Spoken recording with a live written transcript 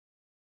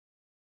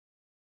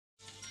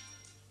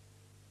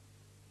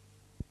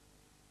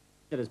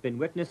that has been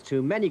witness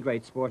to many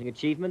great sporting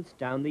achievements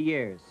down the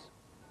years.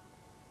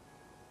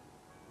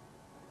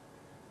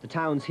 The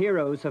town's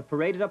heroes have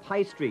paraded up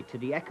High Street to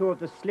the echo of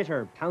the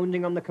Slitter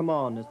pounding on the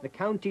come-on as the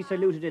county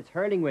saluted its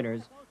hurling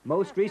winners,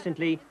 most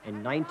recently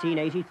in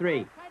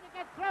 1983. Trying to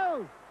get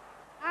through,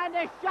 and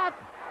a shot,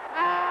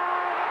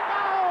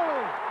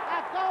 and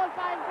a goal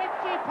by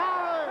Richie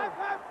Powell.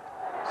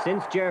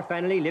 Since Ger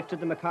Fennelly lifted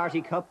the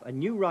McCarthy Cup, a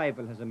new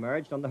rival has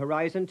emerged on the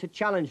horizon to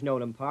challenge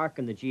Nolan Park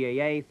and the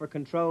GAA for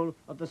control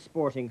of the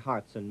sporting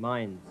hearts and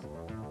minds.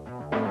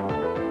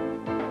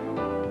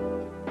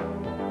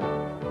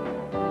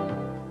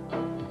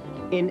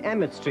 In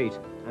Emmet Street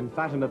and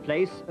Fatima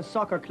Place, a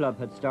soccer club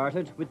had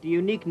started with the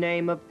unique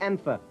name of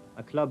EMFA,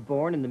 a club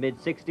born in the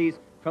mid-60s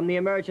from the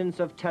emergence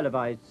of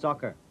televised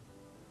soccer.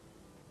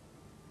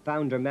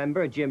 Founder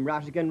member Jim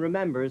Rhatigan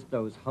remembers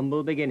those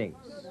humble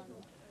beginnings.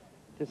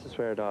 This is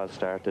where it all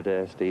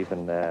started,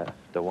 Stephen,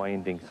 the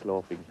winding,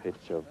 sloping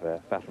pitch of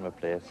Fatima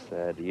Place.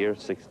 The year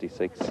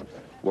 66,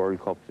 World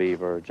Cup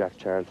fever, Jack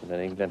Charlton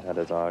in England had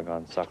us all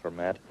gone soccer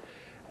mad.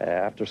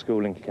 After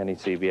school in Kilkenny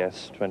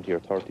CBS, 20 or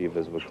 30 of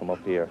us would come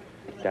up here,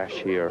 dash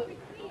here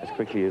as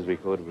quickly as we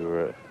could. We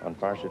were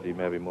unfortunately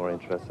maybe more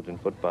interested in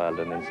football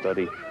than in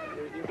study,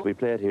 but we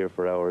played here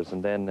for hours,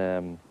 and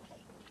then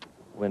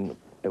when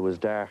it was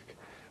dark,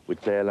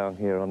 we'd play along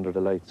here under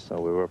the lights, so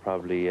we were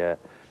probably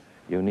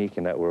unique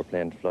in that we were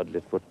playing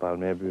floodlit football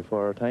maybe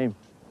before our time.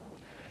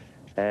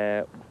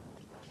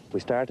 We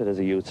started as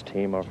a youth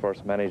team. Our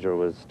first manager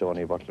was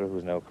Tony Butler,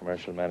 who's now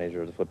commercial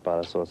manager of the Football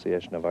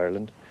Association of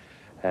Ireland.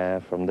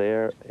 From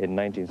there, in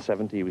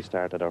 1970, we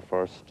started our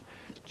first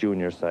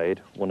junior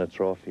side, won a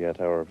trophy at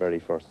our very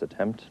first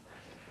attempt.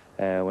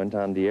 Went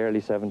on, the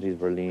early 70s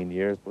were lean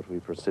years, but we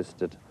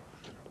persisted.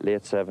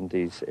 Late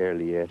 70s,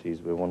 early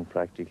 80s, we won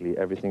practically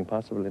everything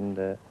possible in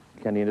the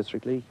Kilkenny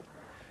District League.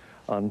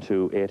 On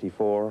to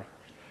 84,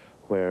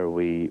 where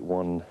we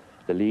won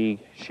the league,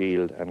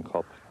 shield and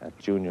cup at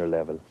junior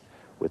level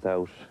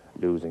without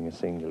losing a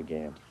single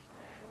game.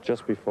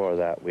 Just before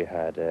that, we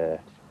had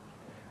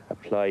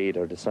applied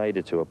or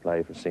decided to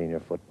apply for senior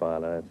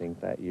football, and I think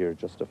that year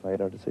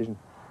justified our decision.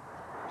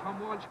 Tom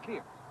Walsh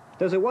clear.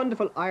 There's a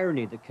wonderful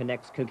irony that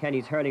connects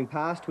Kilkenny's hurling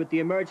past with the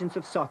emergence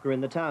of soccer in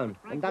the town,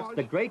 and that's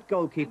the great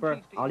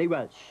goalkeeper, Ollie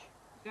Welsh.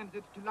 Sends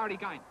it to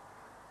Rhatigan.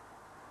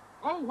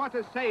 Oh, what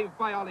a save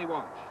by Ollie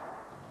Walsh.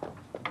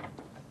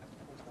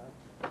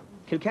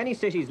 Kilkenny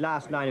City's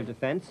last line of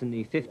defence in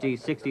the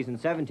 50s, 60s and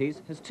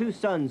 70s has two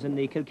sons in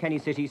the Kilkenny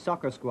City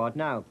soccer squad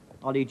now,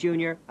 Ollie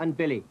Jr. and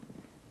Billy.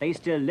 They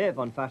still live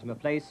on Fatima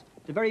Place,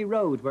 the very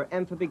road where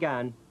EMFA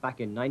began back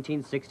in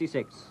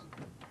 1966.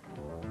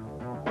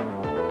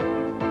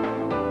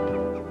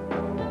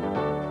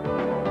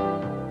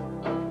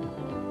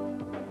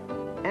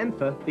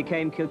 EMFA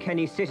became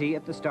Kilkenny City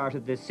at the start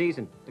of this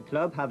season, the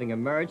club having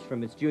emerged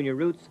from its junior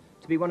roots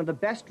to be one of the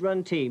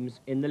best-run teams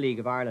in the League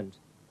of Ireland.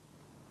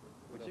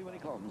 We'll see when he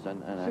comes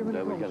and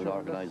we'll get it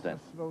organised then.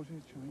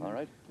 All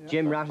right?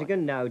 Jim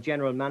Rhatigan, now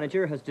general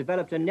manager, has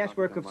developed a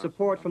network of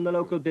support from the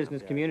local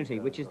business community,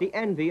 which is the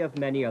envy of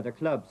many other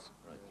clubs.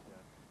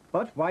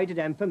 But why did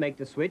EMFA make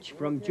the switch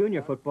from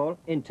junior football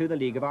into the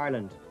League of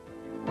Ireland?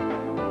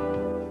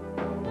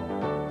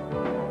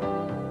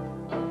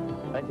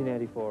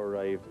 1984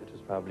 arrived. It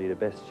was probably the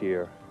best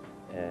year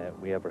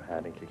we ever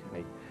had in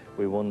Kilkenny.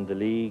 We won the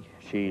league,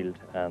 shield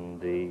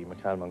and the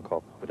McCalmont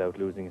Cup without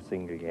losing a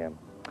single game.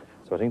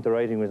 So I think the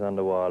writing was on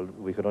the wall.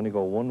 We could only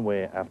go one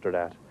way after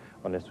that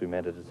unless we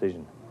made a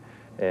decision.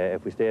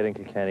 If we stayed in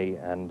Kilkenny,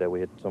 and we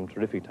had some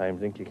terrific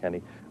times in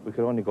Kilkenny, we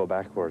could only go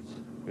backwards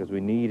because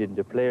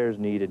the players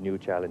needed new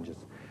challenges.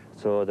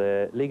 So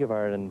the League of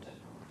Ireland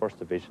First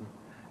Division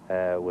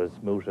was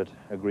mooted,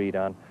 agreed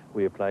on.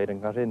 We applied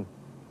and got in.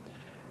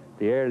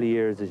 The early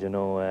years, as you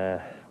know,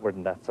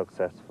 weren't that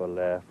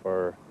successful.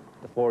 For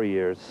the 4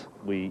 years,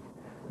 we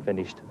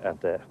finished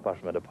at the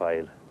bottom of the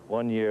pile.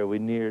 1 year, we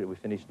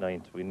finished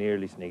 9th. We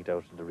nearly sneaked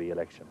out of the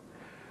re-election.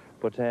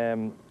 But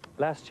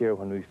last year,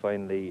 when we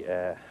finally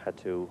had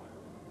to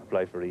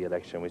apply for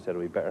re-election, we said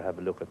we better have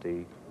a look at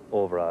the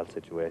overall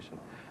situation.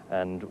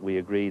 And we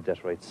agreed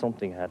that, right,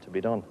 something had to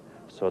be done.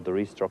 So the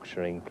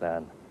restructuring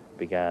plan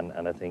began,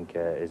 and I think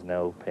is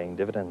now paying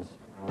dividends.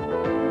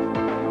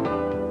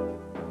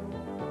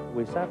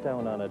 We sat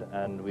down on it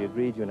and we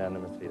agreed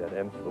unanimously that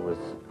EMFA was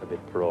a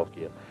bit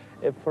parochial.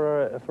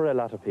 For a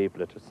lot of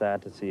people, it was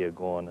sad to see it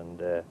going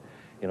and,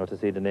 you know, to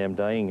see the name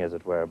dying, as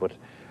it were. But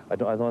I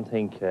don't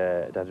think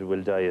that it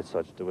will die as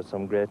such. There were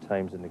some great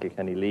times in the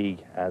Kilkenny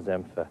League as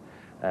EMFA.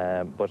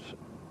 But,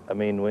 I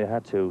mean, we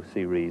had to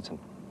see reason.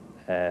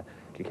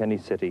 Kilkenny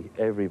City,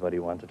 everybody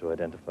wanted to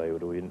identify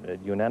with it. We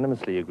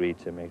unanimously agreed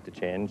to make the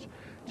change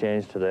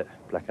to the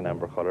black and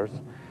amber colours.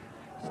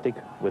 Stick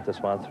with the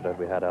sponsor that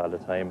we had all the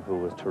time, who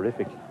was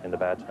terrific in the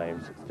bad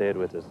times, stayed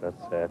with us.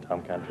 That's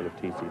Tom Cantrell of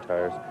TC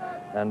Tyres,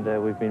 and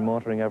we've been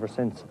motoring ever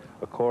since.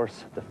 Of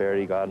course, the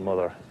fairy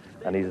godmother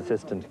and his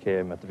assistant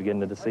came at the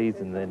beginning of the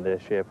season in the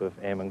shape of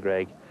Eamon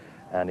Gregg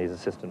and his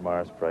assistant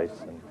Morris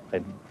Price, and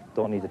I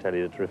don't need to tell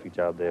you the terrific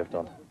job they've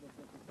done.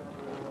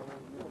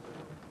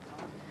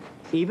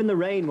 Even the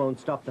rain won't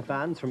stop the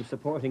fans from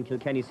supporting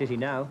Kilkenny City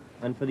now,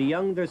 and for the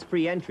young there's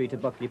free entry to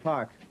Buckley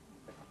Park.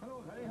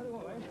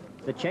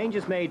 The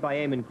changes made by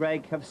Eamon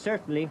Gregg have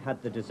certainly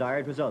had the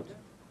desired result.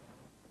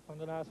 From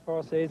the last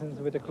 4 seasons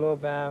with the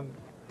club,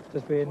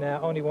 there's been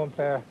only 1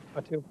 player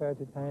or 2 players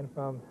retained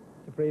from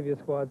the previous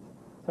squads.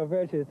 So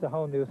virtually it's a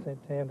whole new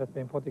team that's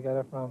been put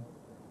together from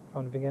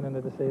the beginning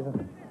of the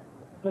season.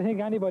 But I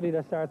think anybody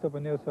that starts up a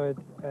new side,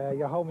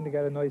 you're hoping to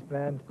get a nice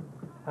blend.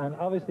 And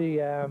obviously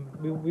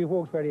we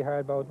worked very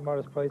hard, both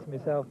Morris Price and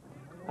myself,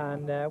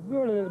 and we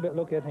were a little bit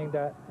lucky, I think,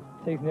 that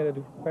things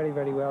knitted very,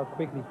 very well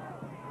quickly.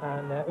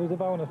 And it was a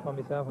bonus for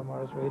myself and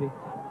Morris, really.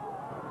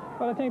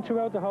 But I think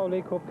throughout the whole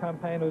League Cup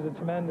campaign, it was a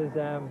tremendous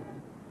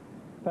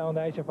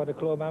foundation for the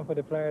club and for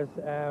the players.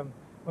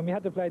 When we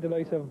had to play the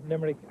likes of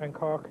Limerick and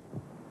Cork,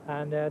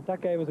 and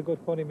that gave us a good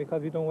footing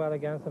because we done well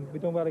against them. We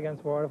done well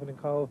against Waterford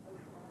and Cove,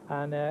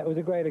 and it was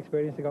a great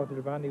experience to go to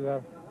the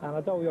Brandywell. And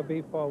although we were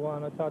beat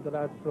 4-1, I thought the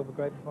lads put up a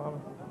great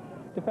performance.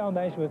 The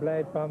foundation was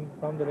laid from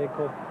the League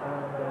Cup,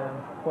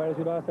 and whereas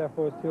we lost our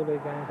first 2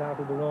 league games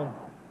after the run,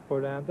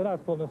 but the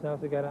lads pulled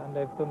themselves together and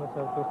they've done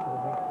themselves justice,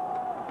 I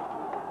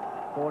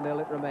think. 4-0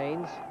 it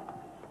remains.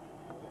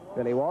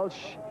 Billy Walsh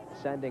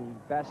sending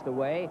Best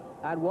away,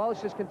 and Walsh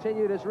has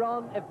continued his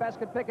run. If Best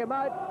can pick him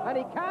out, and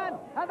he can,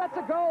 and that's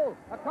a goal,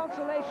 a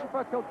consolation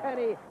for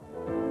Kilkenny.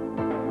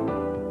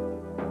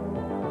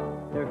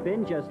 There have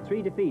been just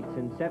 3 defeats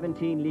in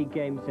 17 league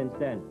games since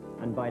then,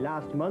 and by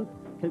last month,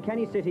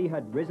 Kilkenny City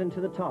had risen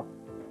to the top,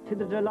 to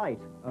the delight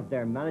of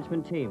their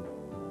management team.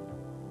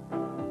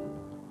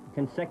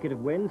 Consecutive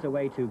wins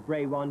away to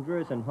Bray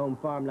Wanderers and Home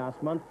Farm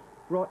last month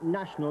brought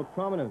national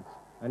prominence,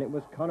 and it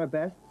was Conor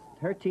Best's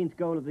 13th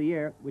goal of the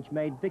year which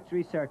made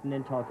victory certain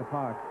in Talca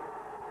Park.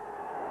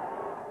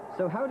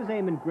 So how does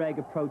Eamon Gregg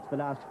approach the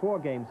last 4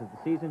 games of the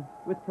season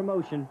with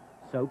promotion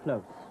so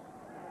close?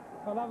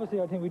 Well, obviously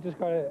I think we just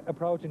got to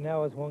approach it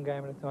now as 1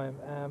 game at a time.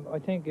 I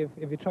think if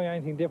you try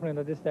anything different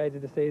at this stage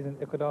of the season,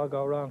 it could all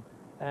go wrong.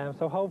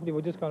 So hopefully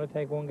we're just going to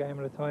take 1 game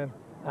at a time,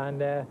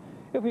 and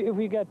if we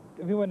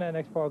win the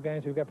next 4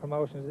 games, we get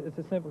promotions. It's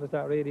as simple as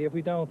that, really. If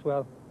we don't,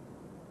 well,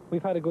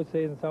 we've had a good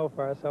season so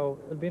far, so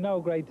it'll be no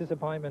great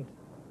disappointment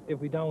if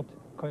we don't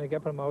kind of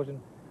get promotion.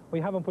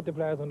 We haven't put the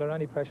players under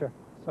any pressure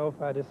so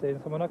far this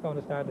season, so we're not going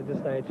to start at this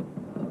stage.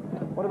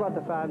 What about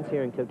the fans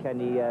here in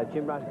Kilkenny?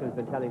 Jim Rhatigan has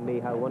been telling me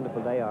how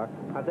wonderful they are.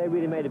 Have they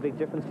really made a big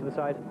difference to the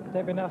side?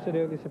 They've been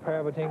absolutely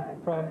superb, I think,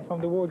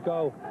 from the word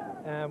go.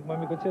 When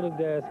we considered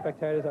the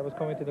spectators that was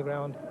coming to the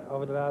ground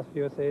over the last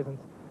few seasons,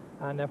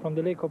 and from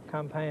the League Cup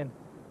campaign,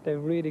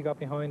 they've really got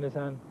behind us,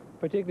 and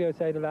particularly I'd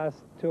say the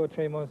last 2 or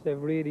 3 months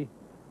they've really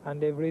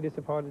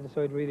supported the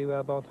side really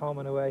well, both home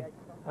and away,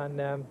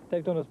 and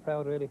they've done us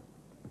proud, really.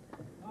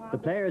 The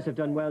players have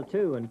done well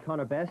too, and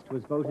Conor Best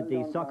was voted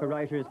the Soccer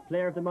Writers'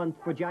 Player of the Month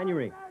for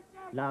January.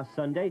 Last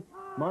Sunday,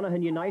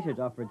 Monaghan United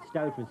offered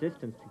stout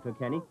resistance to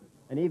Kilkenny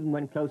and even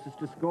went closest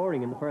to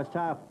scoring in the first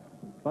half.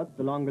 But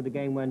the longer the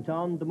game went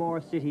on, the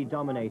more City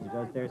dominated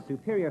as their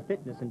superior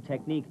fitness and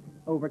technique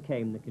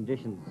overcame the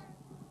conditions.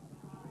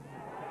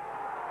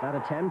 That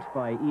attempt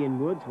by Ian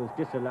Woods was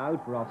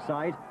disallowed for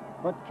offside,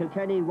 but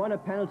Kilkenny won a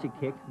penalty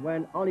kick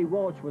when Ollie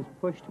Walsh was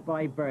pushed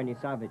by Bernie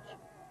Savage.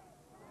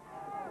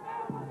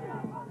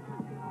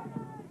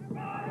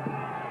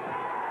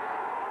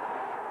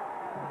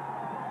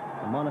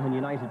 The Monaghan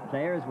United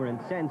players were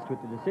incensed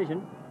with the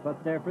decision,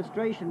 but their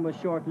frustration was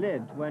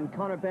short-lived when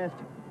Conor Best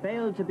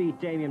failed to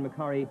beat Damien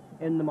McCurry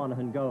in the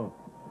Monaghan goal.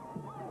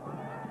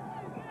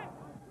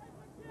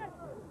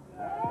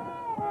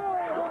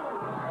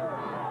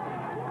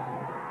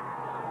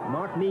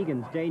 Mark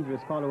Megan's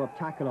dangerous follow-up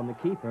tackle on the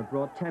keeper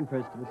brought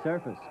tempers to the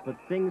surface, but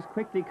things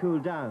quickly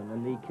cooled down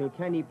and the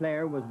Kilkenny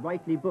player was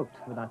rightly booked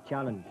for that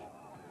challenge.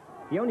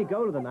 The only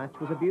goal of the match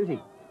was a beauty.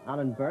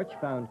 Alan Birch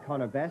found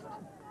Conor Best.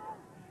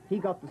 He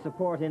got the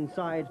support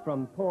inside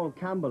from Paul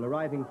Campbell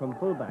arriving from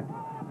fullback,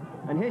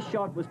 and his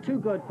shot was too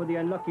good for the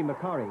unlucky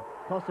McCurry,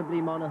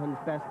 possibly Monaghan's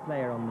best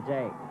player on the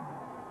day.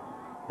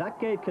 That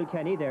gave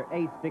Kilkenny their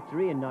 8th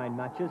victory in 9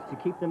 matches to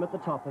keep them at the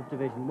top of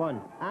Division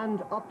 1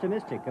 and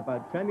optimistic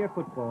about Premier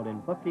football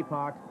in Buckley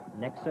Park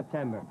next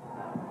September.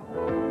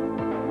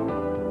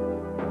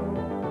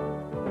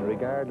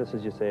 Regardless,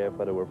 as you say, of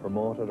whether we're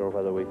promoted or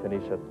whether we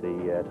finish at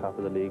the top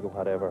of the league or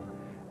whatever,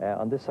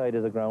 on this side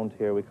of the ground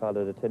here, we call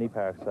it a Tinny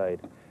Park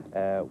side.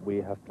 We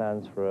have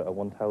plans for a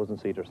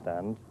 1,000-seater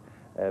stand.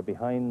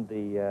 Behind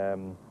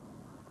the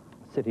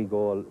city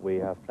goal, we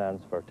have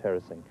plans for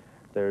terracing.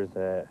 There's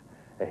a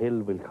hill,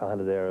 we'll call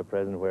it there at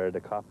present, where the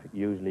COP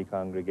usually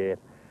congregate,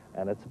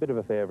 and it's a bit of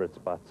a favourite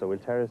spot, so we'll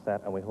terrace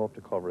that and we hope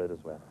to cover it as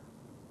well.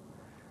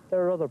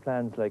 There are other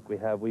plans like we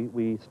have.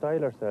 We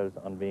style ourselves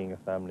on being a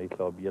family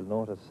club. You'll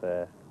notice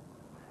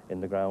in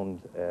the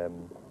ground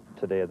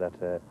today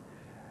that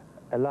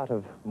a lot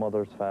of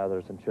mothers,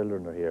 fathers and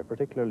children are here,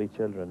 particularly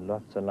children,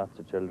 lots and lots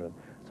of children.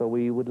 So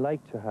we would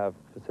like to have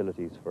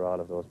facilities for all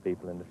of those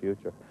people in the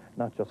future,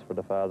 not just for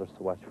the fathers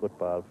to watch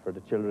football, for the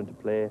children to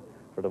play,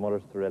 for the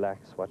mothers to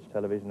relax, watch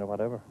television or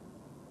whatever.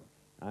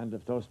 And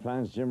if those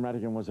plans Jim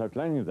Rhatigan was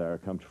outlining there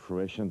come to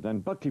fruition, then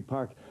Buckley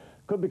Park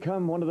could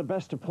become one of the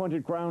best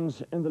appointed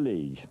grounds in the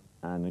league.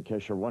 And in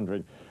case you're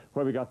wondering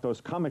where we got those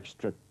comic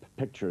strip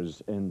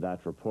pictures in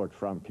that report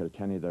from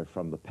Kilkenny, they're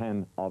from the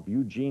pen of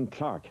Eugene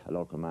Clark, a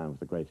local man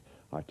with a great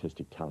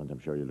artistic talent, I'm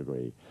sure you'll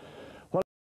agree.